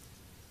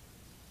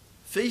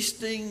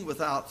 Feasting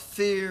without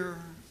fear,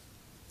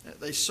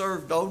 they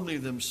served only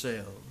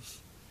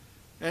themselves,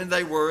 and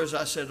they were, as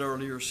I said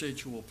earlier,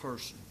 sensual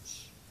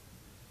persons.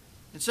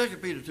 In 2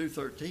 Peter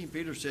 2:13,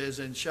 Peter says,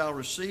 and shall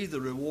receive the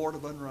reward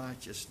of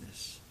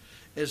unrighteousness,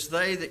 as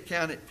they that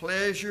count it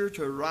pleasure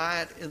to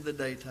riot in the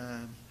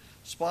daytime.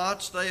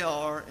 Spots they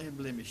are and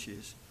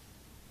blemishes,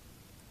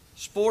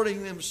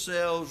 sporting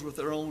themselves with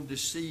their own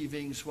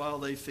deceivings while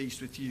they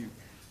feast with you.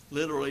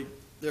 Literally,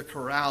 their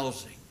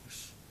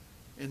carousings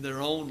in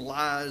their own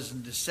lies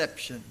and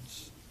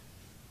deceptions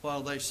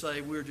while they say,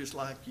 we're just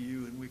like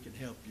you and we can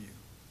help you.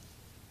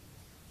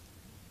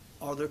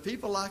 Are there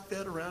people like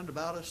that around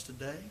about us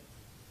today?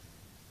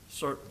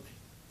 Certainly.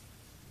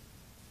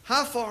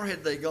 How far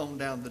had they gone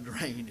down the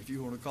drain, if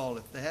you want to call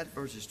it that?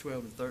 Verses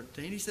 12 and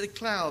 13. He said,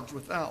 clouds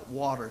without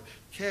water,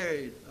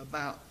 carried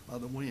about by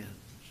the winds.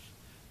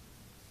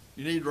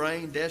 You need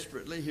rain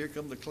desperately. Here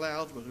come the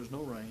clouds, but there's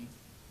no rain.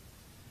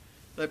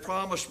 They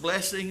promise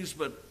blessings,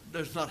 but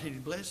there's not any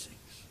blessings.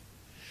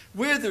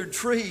 Withered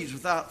trees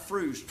without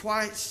fruits,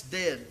 twice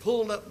dead,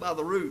 pulled up by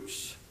the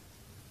roots.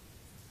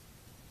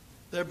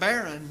 They're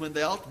barren when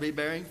they ought to be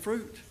bearing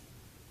fruit.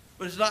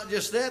 But it's not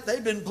just that.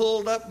 They've been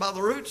pulled up by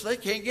the roots. They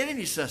can't get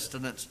any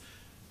sustenance.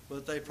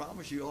 But they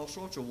promise you all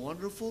sorts of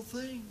wonderful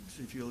things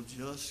if you'll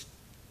just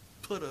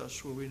put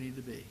us where we need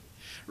to be.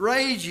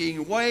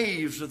 Raging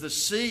waves of the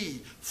sea,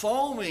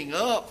 foaming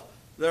up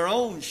their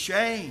own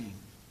shame.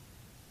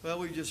 Well,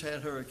 we just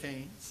had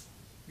hurricanes.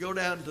 Go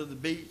down to the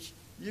beach.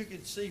 You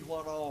can see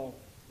what all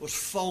was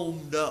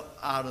foamed up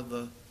out of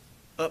the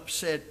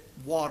upset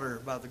water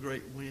by the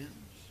great winds.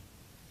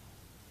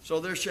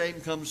 So their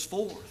shame comes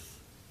forth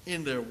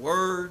in their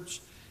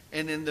words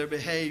and in their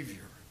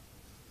behavior.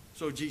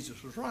 So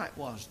Jesus was right,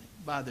 wasn't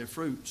he? By their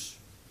fruits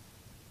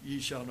ye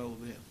shall know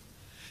them.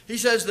 He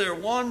says they're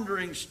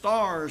wandering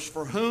stars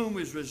for whom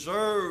is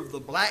reserved the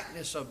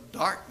blackness of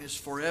darkness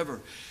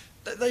forever.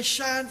 They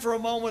shine for a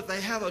moment,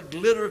 they have a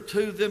glitter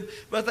to them,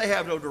 but they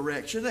have no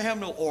direction, they have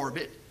no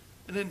orbit.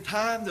 And in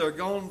time they're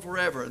gone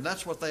forever, and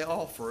that's what they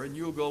offer, and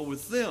you'll go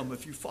with them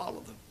if you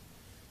follow them.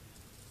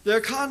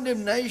 Their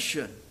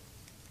condemnation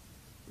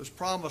was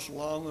promised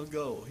long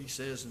ago, he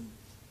says in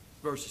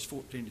verses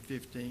 14 to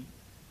 15.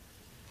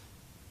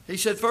 He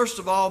said, first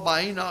of all,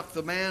 by Enoch,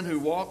 the man who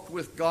walked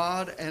with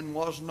God and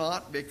was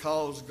not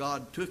because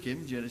God took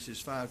him,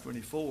 Genesis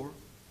 5:24.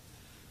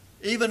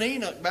 Even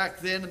Enoch back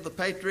then in the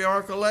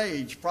patriarchal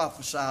age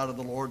prophesied of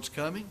the Lord's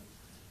coming.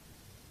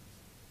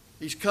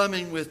 He's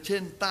coming with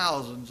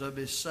 10,000s of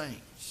his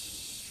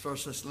saints, 1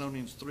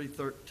 Thessalonians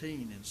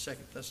 3:13 and 2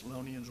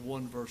 Thessalonians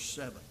 1 verse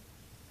 7.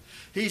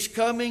 He's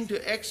coming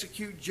to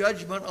execute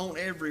judgment on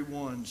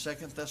everyone, 2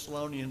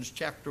 Thessalonians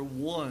chapter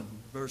 1,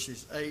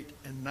 verses 8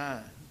 and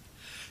 9.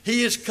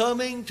 He is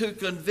coming to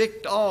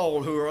convict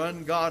all who are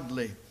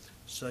ungodly,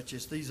 such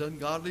as these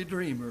ungodly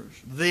dreamers,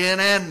 then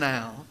and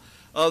now,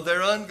 of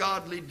their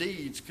ungodly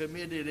deeds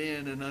committed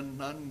in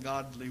an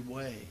ungodly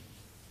way,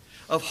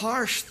 of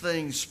harsh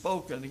things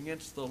spoken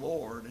against the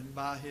Lord and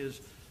by his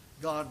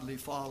godly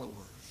followers.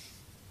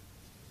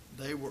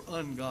 They were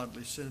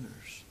ungodly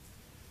sinners.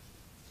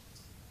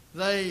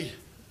 They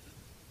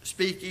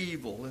speak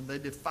evil and they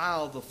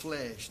defile the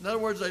flesh. In other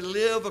words, they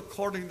live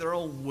according to their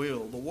own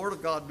will. The Word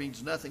of God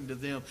means nothing to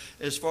them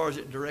as far as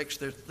it directs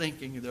their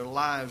thinking, their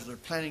lives, their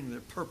planning, their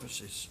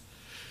purposes.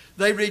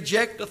 They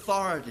reject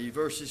authority,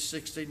 verses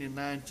 16 and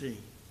 19.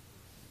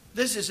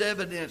 This is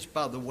evidenced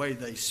by the way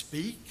they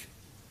speak.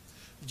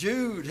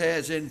 Jude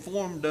has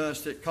informed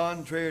us that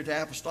contrary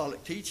to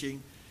apostolic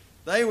teaching,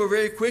 they were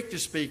very quick to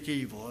speak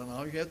evil. And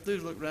all you have to do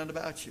is look round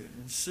about you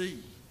and see.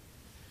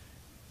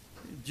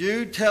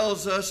 Jude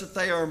tells us that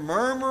they are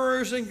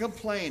murmurers and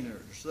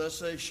complainers.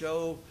 Thus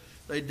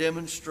they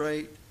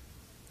demonstrate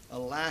a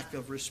lack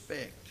of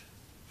respect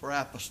for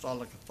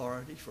apostolic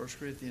authority. 1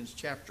 Corinthians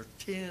chapter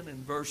 10 and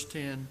verse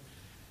 10,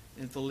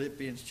 and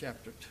Philippians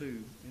chapter 2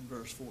 and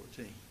verse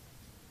 14.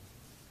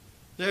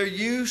 Their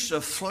use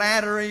of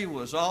flattery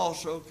was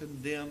also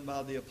condemned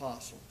by the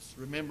apostles.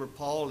 Remember,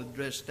 Paul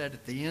addressed that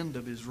at the end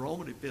of his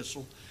Roman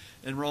epistle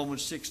in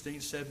Romans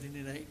 16, 17,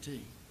 and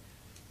 18.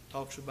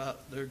 Talks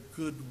about their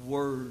good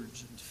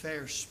words and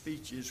fair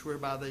speeches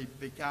whereby they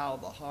beguile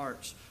the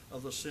hearts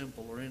of the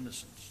simple or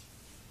innocents.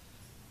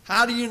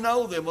 How do you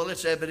know them? Well,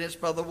 it's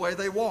evidenced by the way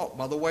they walk,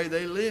 by the way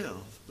they live.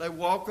 They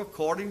walk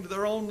according to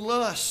their own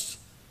lusts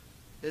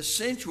as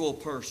sensual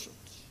persons.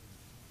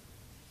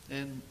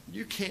 And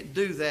you can't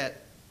do that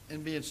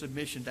and be in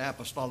submission to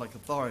apostolic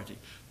authority.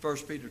 1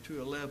 Peter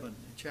 2:11 and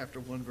chapter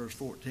 1 verse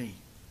 14.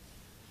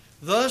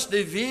 Thus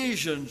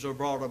divisions are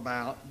brought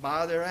about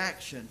by their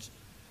actions.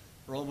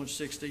 Romans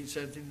 16,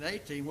 17, and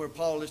 18, where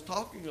Paul is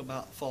talking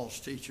about false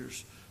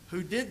teachers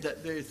who did that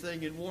very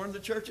thing and warned the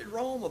church at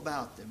Rome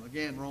about them.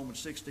 Again, Romans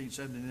 16,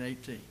 17, and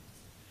 18.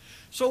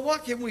 So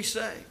what can we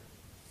say?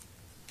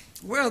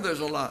 Well, there's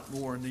a lot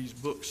more in these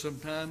books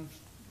sometimes,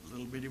 a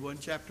little bitty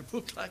one-chapter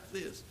book like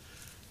this,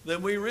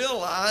 then we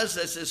realize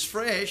that's as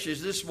fresh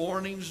as this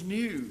morning's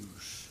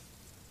news.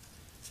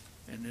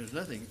 And there's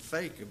nothing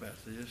fake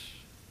about this.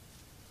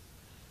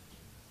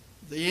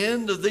 The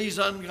end of these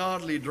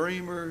ungodly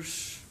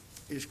dreamers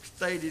is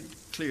stated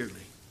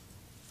clearly.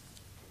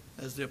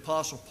 As the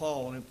Apostle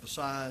Paul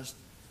emphasized,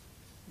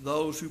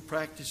 those who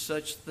practice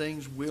such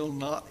things will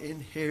not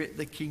inherit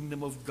the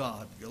kingdom of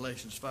God,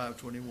 Galatians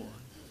 5:21.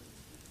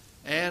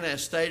 And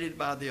as stated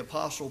by the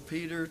Apostle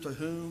Peter, to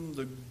whom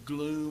the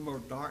gloom or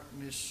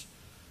darkness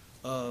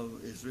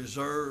is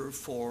reserved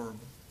for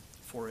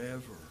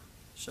forever,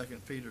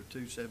 2 Peter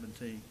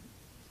 2:17.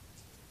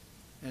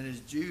 And as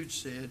Jude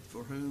said,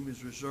 for whom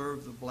is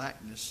reserved the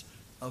blackness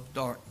of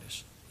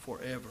darkness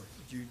forever,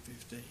 Jude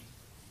 15.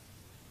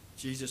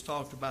 Jesus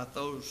talked about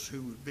those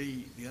who would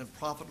be the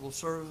unprofitable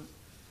servant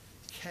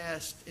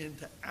cast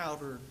into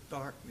outer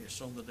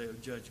darkness on the day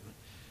of judgment,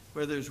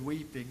 where there's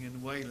weeping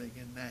and wailing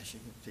and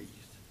gnashing of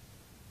teeth.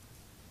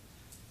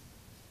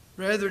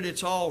 Brethren,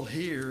 it's all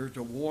here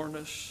to warn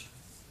us.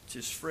 It's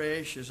as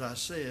fresh, as I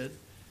said,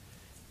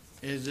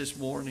 as this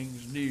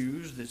morning's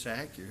news that's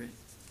accurate.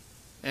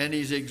 And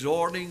he's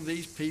exhorting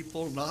these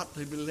people not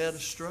to be led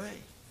astray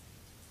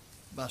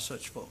by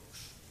such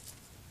folks,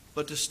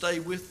 but to stay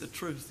with the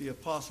truth the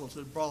apostles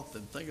had brought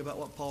them. Think about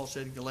what Paul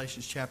said in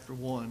Galatians chapter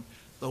 1.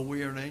 Though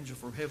we are an angel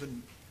from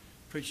heaven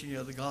preaching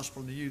you the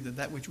gospel to you, then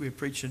that which we have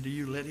preached unto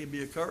you, let him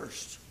be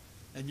accursed.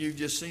 And you've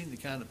just seen the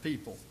kind of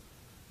people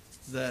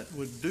that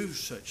would do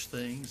such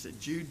things that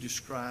Jude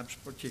describes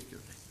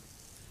particularly.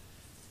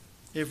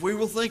 If we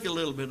will think a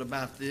little bit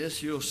about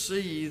this, you'll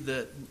see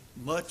that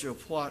much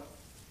of what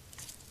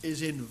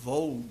is in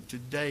vogue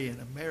today in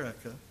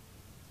America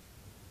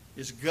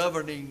is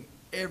governing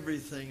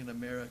everything in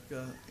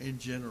America in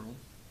general,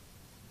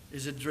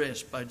 is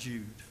addressed by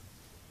Jude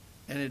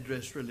and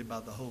addressed really by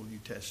the whole New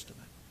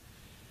Testament.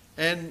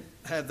 And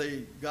have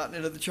they gotten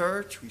into the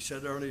church? We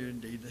said earlier,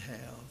 indeed they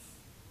have.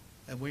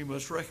 And we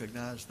must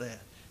recognize that.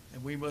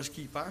 And we must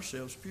keep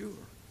ourselves pure,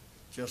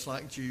 just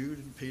like Jude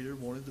and Peter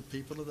wanted the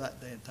people of that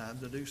day and time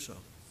to do so.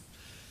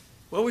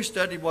 Well, we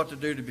studied what to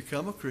do to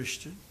become a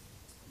Christian.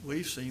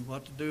 We've seen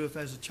what to do if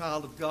as a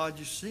child of God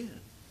you sin,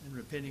 and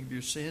repenting of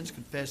your sins,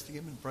 confessing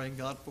them, and praying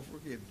God for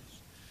forgiveness.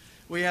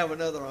 We have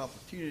another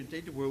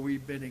opportunity to where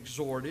we've been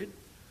exhorted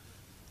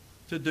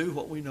to do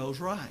what we know is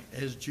right,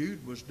 as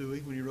Jude was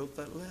doing when he wrote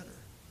that letter.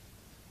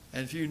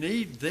 And if you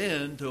need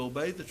then to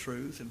obey the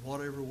truth in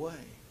whatever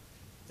way,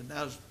 then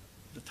now's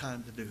the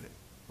time to do it.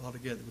 All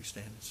together we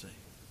stand and sing.